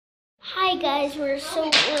Hi guys, we're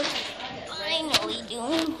finally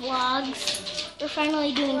doing vlogs. We're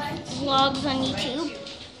finally doing vlogs on YouTube.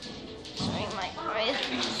 Sorry, my eyes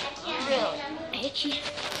are really itchy.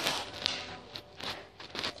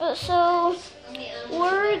 So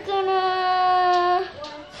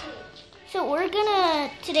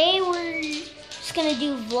today we're just gonna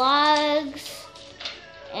do vlogs.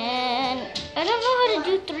 And I don't know how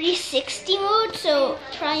to do 360 mode, so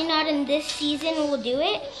probably not in this season we'll do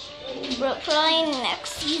it, but probably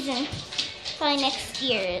next season, probably next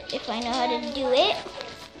year if I know how to do it.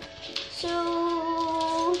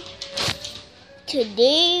 So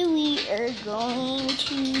today we are going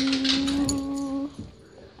to,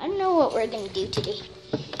 I don't know what we're going to do today.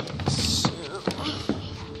 So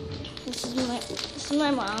this is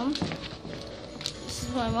my mom. This is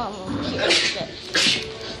my mom over here.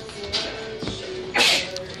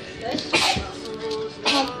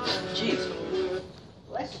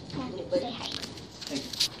 Say hi.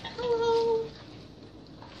 Hello.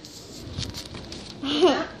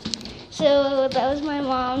 So that was my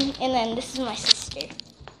mom, and then this is my sister.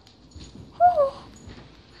 Oh,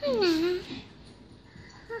 hi, Mama.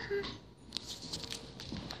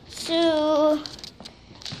 So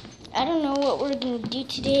I don't know what we're gonna do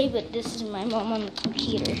today, but this is my mom on the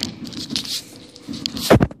computer.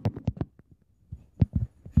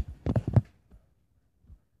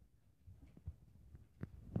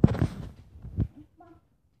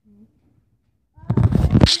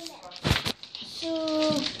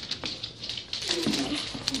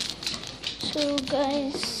 So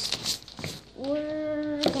guys,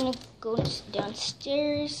 we're gonna go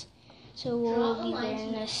downstairs, so we'll be there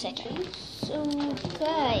in a second. So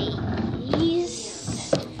guys,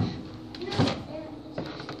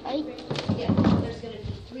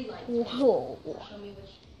 whoa.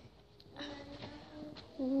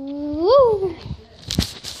 Woo!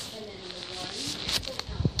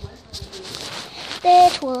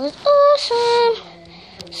 That was awesome.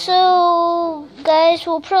 So guys,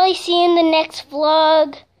 we'll probably see you in the next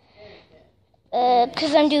vlog,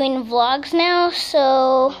 because I'm doing vlogs now,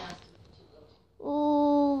 so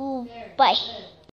bye.